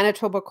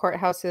Manitoba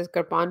Courthouse's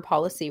Kirpan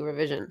policy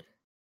revision?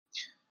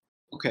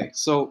 Okay,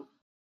 so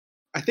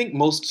I think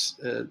most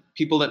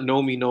people that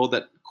know me know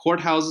that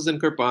courthouses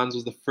and kirpans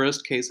was the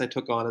first case I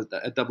took on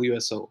at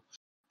WSO.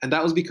 And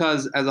that was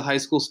because as a high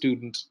school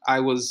student, I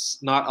was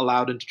not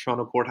allowed into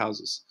Toronto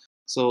courthouses.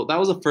 So that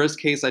was the first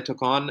case I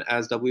took on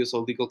as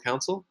WSO legal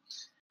counsel.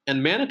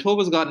 And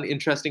Manitoba's got an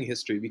interesting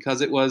history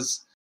because it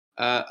was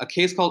a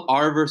case called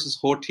R versus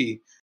Horty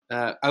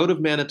out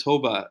of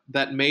Manitoba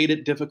that made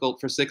it difficult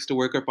for Sikhs to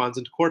wear kirpans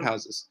into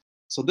courthouses.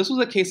 So this was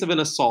a case of an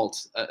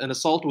assault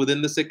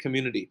within the Sikh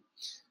community.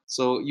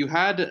 So you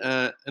had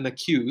an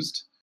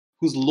accused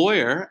whose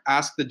lawyer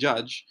asked the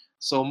judge,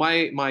 so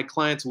my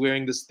client's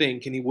wearing this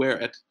thing, can he wear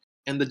it?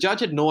 And the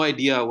judge had no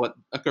idea what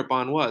a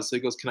kirpan was. So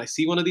he goes, can I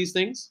see one of these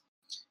things?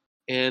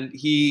 And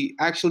he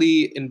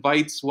actually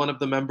invites one of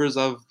the members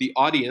of the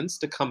audience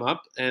to come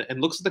up and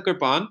looks at the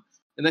kirpan.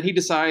 And then he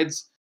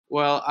decides,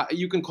 well,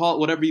 you can call it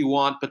whatever you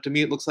want, but to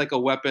me it looks like a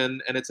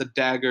weapon, and it's a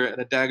dagger, and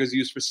a dagger is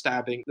used for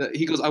stabbing.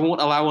 He goes, I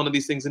won't allow one of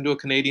these things into a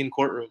Canadian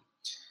courtroom.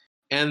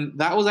 And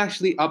that was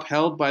actually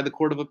upheld by the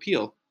Court of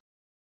Appeal.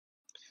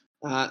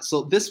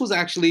 So this was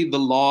actually the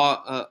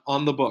law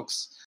on the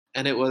books,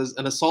 and it was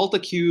an assault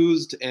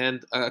accused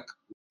and a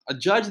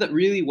judge that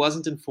really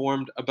wasn't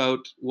informed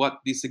about what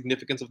the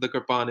significance of the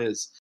Kirpan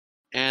is.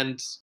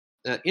 And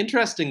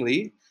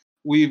interestingly,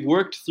 we've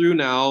worked through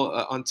now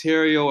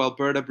Ontario,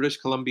 Alberta, British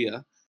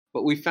Columbia,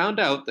 but we found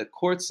out that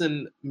courts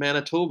in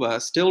Manitoba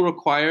still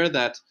require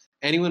that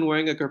anyone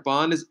wearing a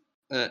Kirpan is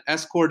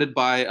escorted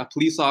by a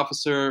police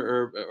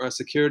officer or a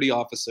security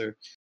officer.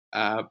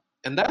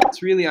 And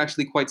that's really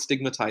actually quite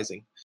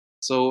stigmatizing.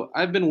 So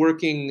I've been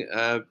working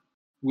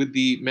with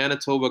the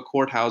Manitoba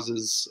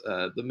courthouses,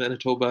 the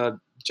Manitoba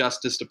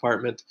Justice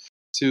Department,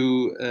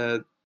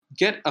 to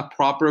get a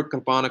proper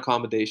Kirpan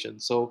accommodation.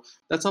 So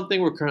that's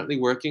something we're currently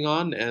working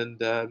on,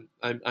 and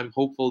I'm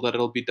hopeful that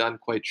it'll be done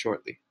quite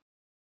shortly.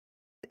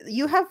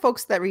 You have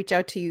folks that reach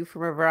out to you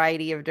from a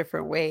variety of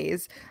different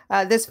ways.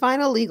 This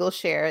final legal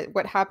share,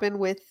 what happened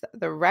with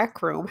the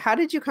rec room, how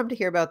did you come to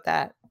hear about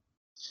that?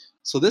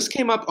 So this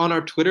came up on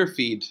our Twitter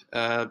feed.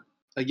 A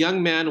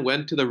young man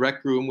went to the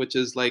Rec Room, which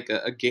is like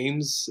a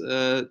games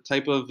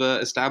type of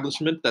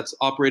establishment that's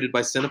operated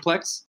by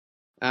Cineplex.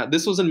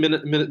 This was in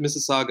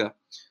Mississauga.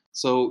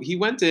 So he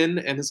went in,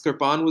 and his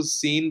Kirpan was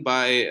seen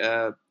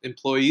by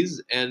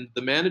employees, and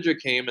the manager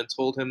came and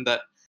told him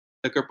that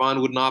the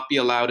Kirpan would not be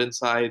allowed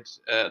inside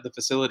the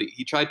facility.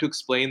 He tried to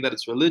explain that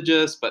it's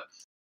religious, but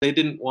they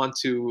didn't want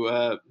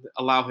to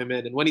allow him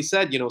in. And when he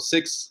said,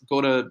 Sikhs go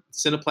to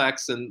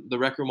Cineplex and the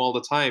Rec Room all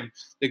the time,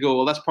 they go,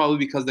 well, that's probably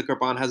because the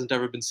Kirpan hasn't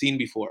ever been seen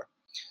before.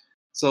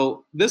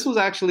 So this was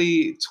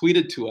actually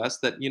tweeted to us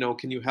that,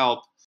 can you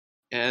help?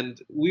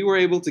 And we were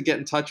able to get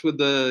in touch with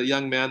the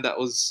young man that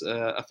was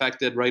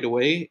affected right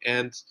away.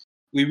 And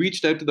we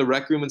reached out to the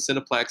Rec Room and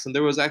Cineplex, and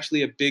there was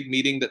actually a big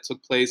meeting that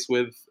took place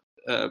with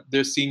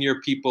their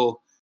senior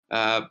people,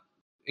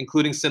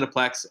 including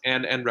Cineplex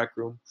and Rec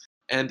Room.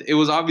 And it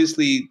was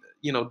obviously,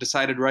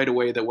 decided right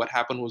away that what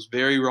happened was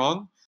very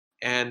wrong.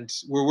 And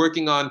we're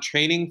working on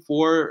training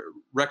for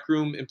Rec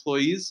Room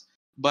employees.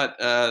 But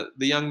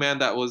the young man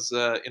that was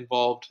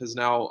involved has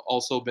now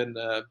also been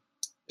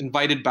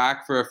invited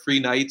back for a free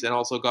night and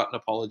also got an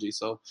apology.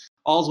 So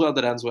all's well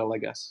that ends well, I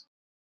guess.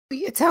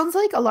 It sounds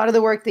like a lot of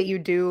the work that you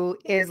do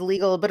is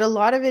legal, but a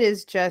lot of it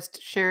is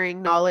just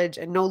sharing knowledge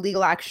and no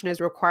legal action is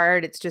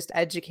required. It's just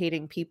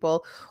educating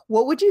people.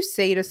 What would you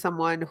say to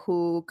someone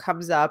who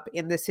comes up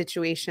in this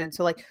situation?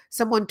 So like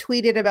someone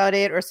tweeted about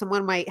it, or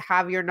someone might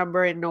have your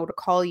number and know to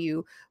call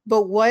you,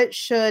 but what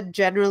should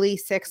generally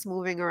Sikhs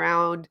moving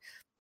around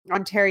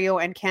Ontario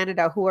and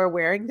Canada who are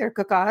wearing their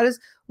kakars,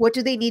 what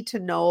do they need to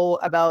know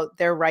about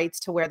their rights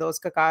to wear those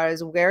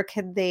kakars? Where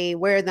can they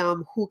wear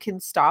them? Who can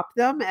stop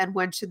them? And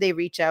when should they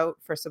reach out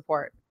for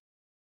support?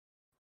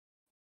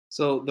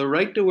 So the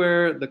right to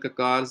wear the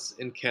kakars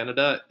in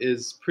Canada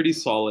is pretty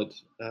solid.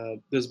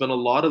 There's been a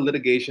lot of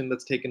litigation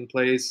that's taken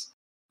place.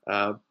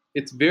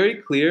 It's very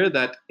clear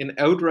that an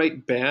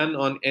outright ban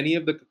on any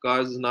of the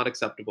kakars is not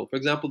acceptable. For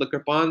example, the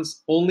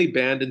Kirpan's only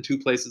banned in two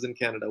places in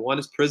Canada. One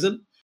is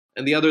prison,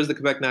 and the other is the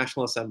Quebec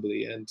National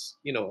Assembly. And,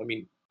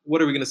 what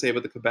are we going to say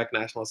about the Quebec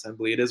National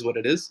Assembly? It is what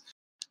it is.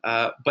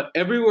 But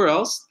everywhere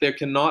else, there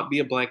cannot be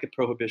a blanket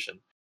prohibition.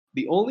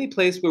 The only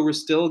place where we're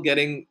still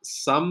getting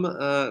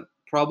some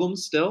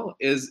problems still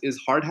is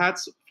hard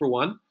hats, for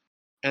one,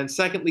 and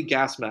secondly,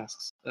 gas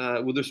masks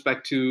with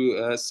respect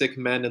to Sikh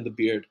men and the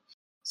beard.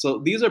 So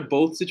these are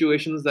both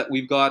situations that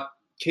we've got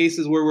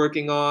cases we're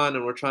working on,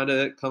 and we're trying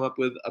to come up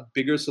with a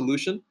bigger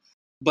solution.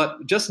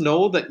 But just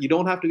know that you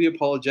don't have to be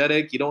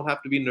apologetic. You don't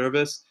have to be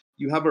nervous.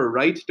 You have a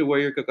right to wear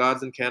your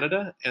kakars in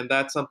Canada. And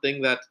that's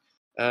something that,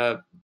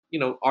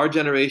 our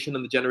generation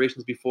and the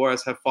generations before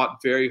us have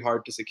fought very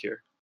hard to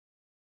secure.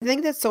 I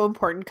think that's so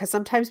important because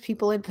sometimes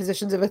people in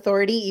positions of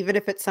authority, even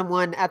if it's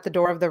someone at the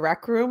door of the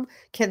rec room,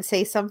 can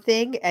say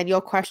something and you'll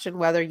question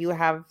whether you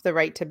have the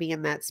right to be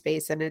in that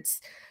space. And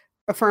it's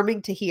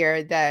affirming to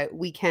hear that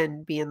we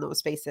can be in those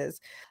spaces.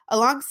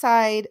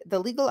 Alongside the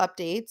legal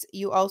updates,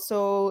 you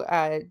also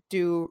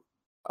do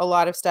a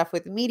lot of stuff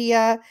with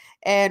media.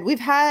 And we've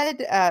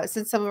had,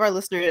 since some of our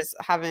listeners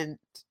haven't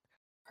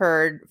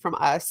heard from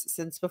us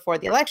since before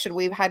the election,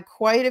 we've had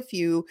quite a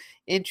few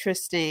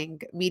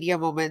interesting media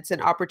moments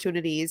and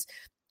opportunities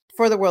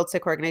for the World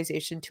Sikh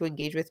Organization to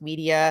engage with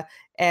media.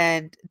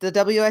 And the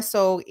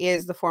WSO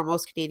is the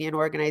foremost Canadian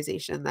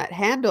organization that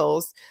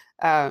handles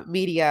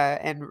media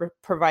and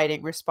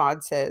providing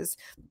responses.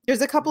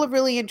 There's a couple of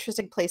really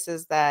interesting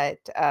places that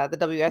the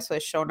WSO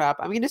has shown up.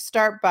 I'm going to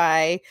start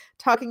by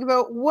talking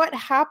about what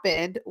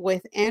happened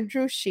with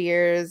Andrew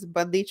Scheer's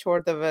Bandi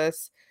Chhod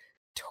Divas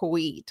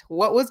tweet.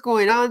 What was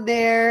going on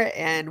there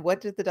and what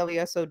did the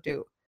WSO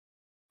do?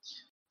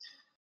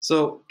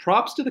 So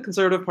props to the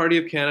Conservative Party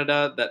of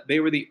Canada that they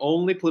were the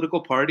only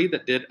political party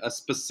that did a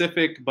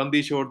specific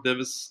Bandi Chhod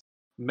Divas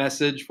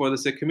message for the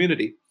Sikh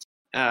community.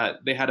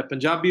 They had a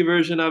Punjabi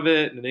version of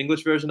it and an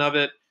English version of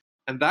it,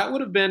 and that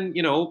would have been,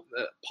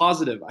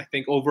 positive, I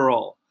think,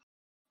 overall.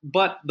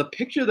 But the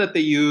picture that they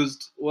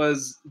used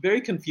was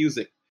very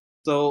confusing.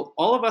 So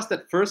all of us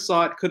that first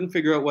saw it couldn't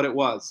figure out what it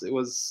was. It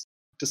was,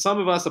 to some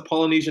of us, a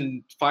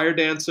Polynesian fire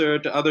dancer.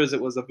 To others,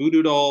 it was a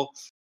voodoo doll.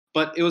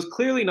 But it was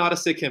clearly not a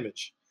Sikh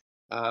image.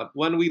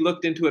 When we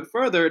looked into it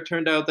further, it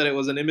turned out that it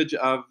was an image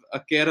of a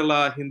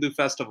Kerala Hindu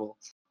festival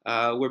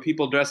where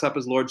people dress up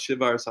as Lord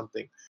Shiva or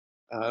something.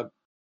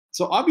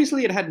 So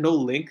obviously it had no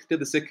link to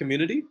the Sikh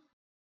community.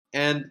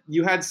 And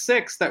you had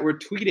Sikhs that were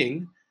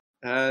tweeting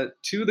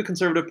to the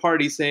Conservative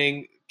Party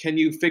saying, can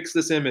you fix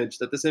this image,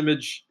 that this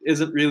image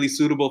isn't really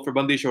suitable for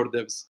Bandi Chhor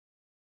Divas?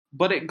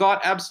 But it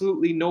got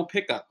absolutely no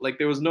pickup. Like,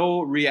 there was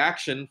no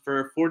reaction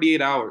for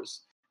 48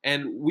 hours.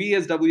 And we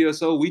as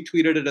WSO, we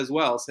tweeted it as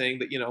well, saying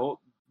that,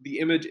 the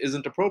image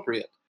isn't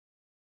appropriate.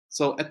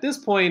 So at this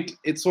point,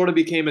 it sort of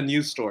became a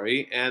news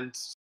story, and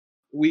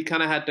we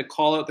kind of had to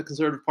call out the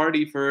Conservative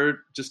Party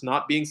for just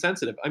not being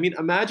sensitive. I mean,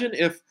 imagine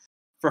if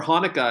for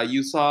Hanukkah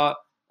you saw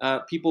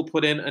people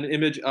put in an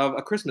image of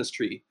a Christmas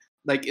tree.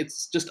 Like,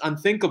 it's just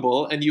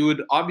unthinkable, and you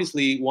would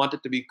obviously want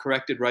it to be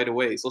corrected right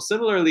away. So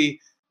similarly,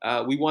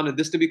 we wanted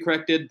this to be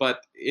corrected,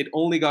 but it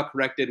only got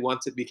corrected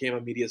once it became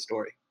a media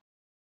story.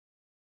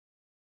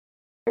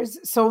 There's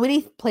so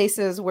many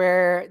places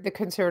where the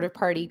Conservative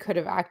Party could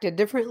have acted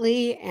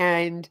differently.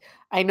 And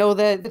I know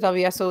that the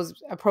WSO's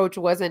approach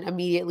wasn't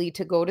immediately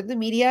to go to the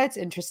media. It's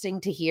interesting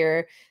to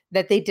hear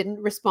that they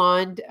didn't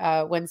respond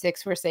when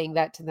Sikhs were saying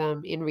that to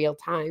them in real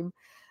time.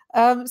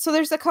 So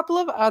there's a couple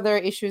of other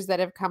issues that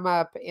have come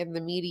up in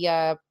the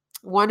media,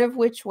 one of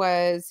which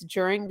was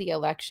during the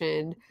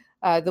election,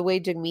 the way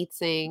Jagmeet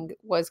Singh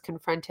was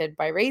confronted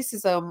by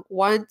racism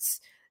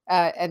once.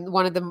 And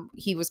one of them,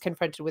 he was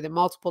confronted with it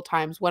multiple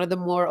times. One of the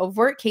more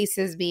overt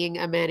cases being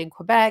a man in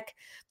Quebec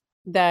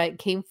that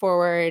came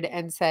forward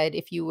and said,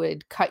 if you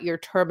would cut your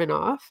turban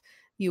off,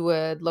 you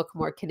would look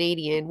more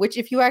Canadian, which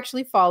if you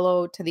actually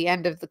follow to the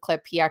end of the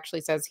clip, he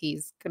actually says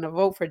he's going to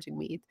vote for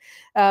Jagmeet.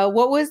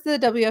 What was the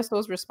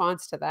WSO's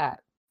response to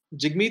that?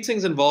 Jagmeet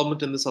Singh's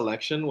involvement in this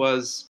election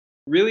was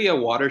really a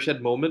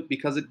watershed moment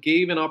because it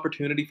gave an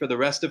opportunity for the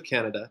rest of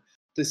Canada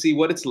to see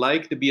what it's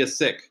like to be a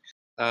Sikh.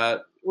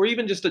 Or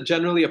even just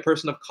generally a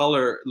person of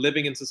color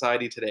living in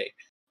society today.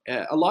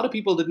 A lot of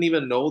people didn't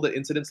even know that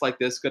incidents like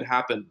this could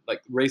happen.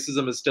 Like,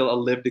 racism is still a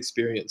lived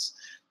experience.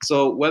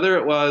 So whether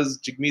it was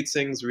Jagmeet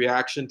Singh's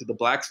reaction to the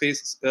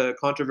blackface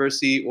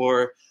controversy,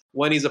 or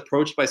when he's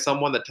approached by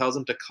someone that tells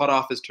him to cut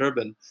off his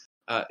turban,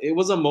 it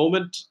was a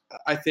moment,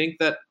 I think,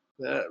 that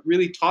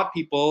really taught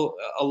people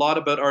a lot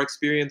about our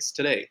experience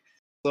today.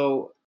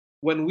 So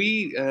when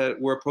we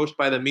were approached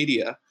by the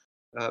media,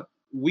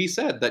 we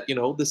said that,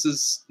 this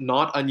is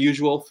not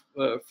unusual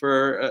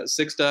for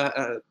Sikhs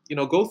to,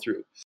 go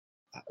through.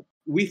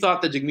 We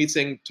thought that Jagmeet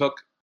Singh took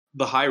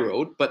the high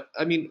road, but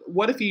I mean,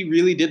 what if he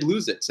really did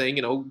lose it, saying,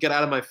 get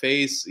out of my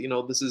face,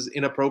 this is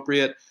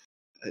inappropriate.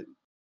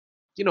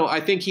 I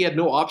think he had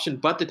no option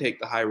but to take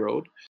the high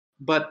road.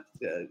 But,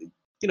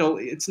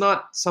 it's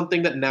not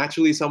something that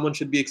naturally someone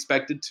should be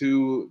expected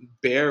to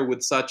bear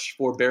with such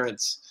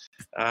forbearance.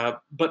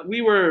 But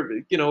we were,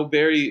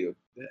 very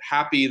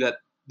happy that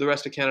the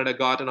rest of Canada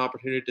got an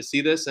opportunity to see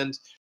this. And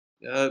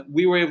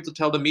we were able to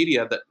tell the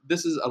media that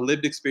this is a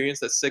lived experience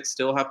that Sikhs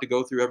still have to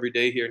go through every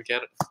day here in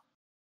Canada.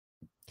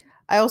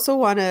 I also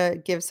want to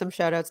give some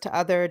shout outs to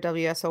other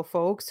WSO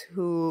folks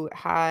who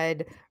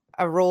had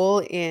a role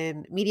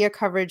in media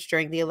coverage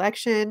during the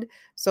election.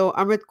 So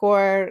Amrit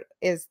Kaur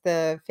is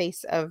the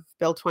face of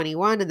Bill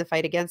 21 and the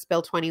fight against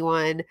Bill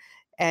 21.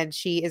 And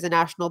she is a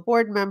national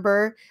board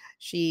member.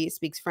 She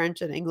speaks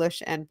French and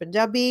English and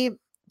Punjabi.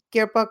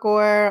 Kirpa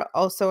Kaur,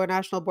 also a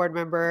national board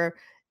member,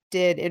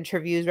 did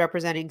interviews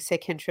representing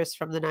Sikh interests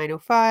from the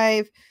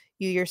 905.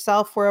 You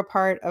yourself were a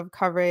part of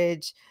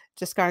coverage.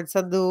 Jaskarn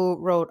Sandhu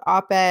wrote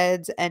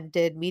op-eds and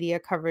did media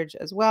coverage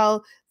as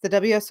well. The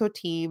WSO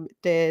team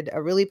did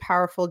a really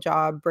powerful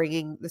job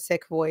bringing the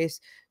Sikh voice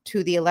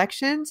to the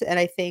elections, and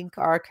I think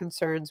our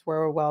concerns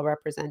were well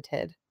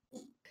represented.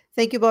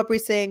 Thank you,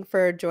 Balpreet Singh,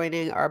 for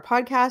joining our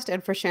podcast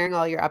and for sharing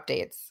all your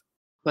updates.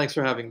 Thanks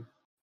for having me.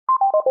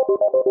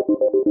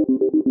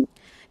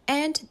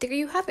 And there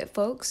you have it,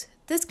 folks.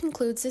 This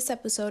concludes this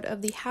episode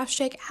of the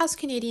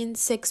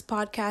 #AskCanadian6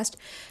 podcast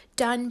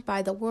done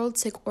by the World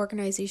Sikh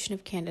Organization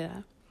of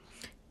Canada.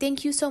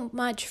 Thank you so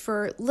much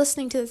for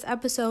listening to this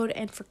episode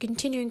and for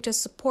continuing to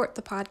support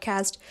the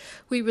podcast.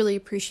 We really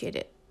appreciate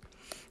it.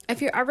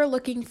 If you're ever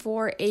looking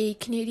for a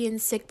Canadian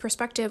Sikh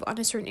perspective on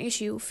a certain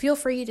issue, feel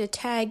free to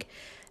tag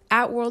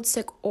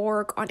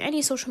 @WorldSikhOrg on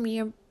any social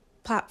media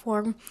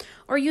platform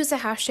or use the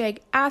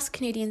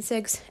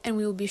 #AskCanadian6 and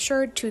we will be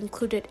sure to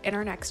include it in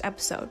our next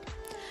episode.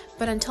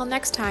 But until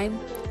next time,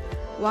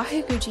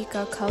 Waheguru Ji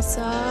Ka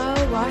Khalsa,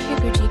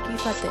 Waheguru Ji Ki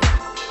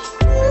Fateh.